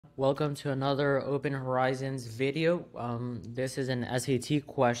welcome to another Open Horizons video. This is an SAT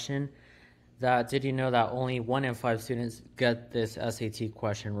question did you know that only 1 in 5 students get this SAT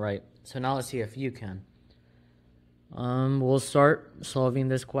question right? So now let's see if you can. We'll start solving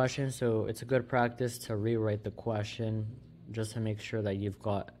this question, so it's a good practice to rewrite the question just to make sure that you've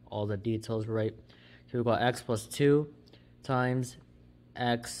got all the details right. So we've got x plus 2 times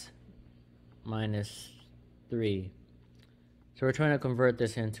x minus 3. So we're trying to convert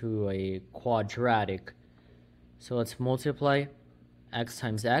this into a quadratic. So let's multiply x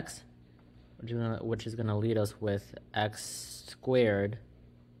times x, which is going to lead us with x squared.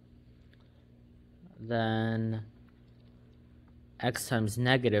 Then x times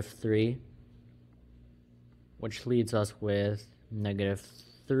negative 3, which leads us with negative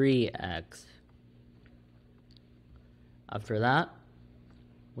 3x. After that,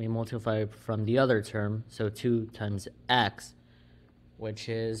 we multiply from the other term, so 2 times x, which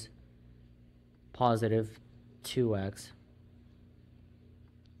is positive 2x.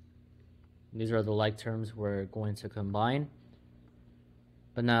 These are the like terms we're going to combine.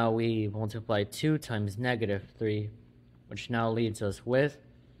 But now we multiply 2 times negative 3, which now leaves us with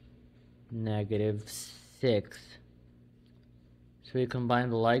negative 6. So we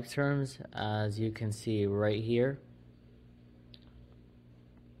combine the like terms, as you can see right here.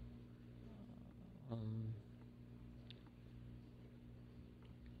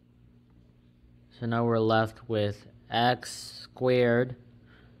 So now we're left with x squared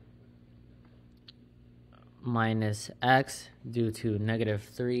minus x due to negative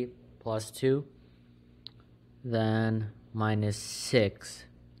 3 plus 2, then minus 6.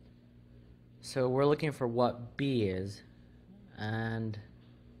 So we're looking for what b is, and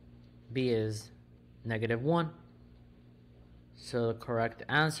b is negative 1. So the correct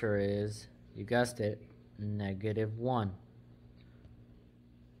answer is, you guessed it, negative 1,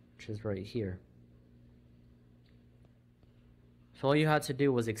 which is right here. So all you had to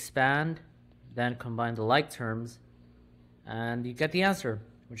do was expand, then combine the like terms, and you get the answer,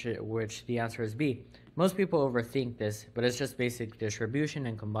 which the answer is B. Most people overthink this, but it's just basic distribution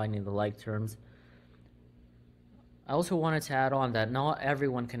and combining the like terms. I also wanted to add on that not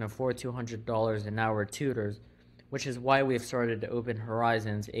everyone can afford $200 an hour tutors, which is why we've started Open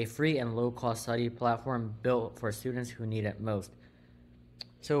Horizons, a free and low-cost study platform built for students who need it most.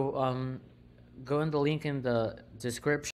 So go in the link in the description.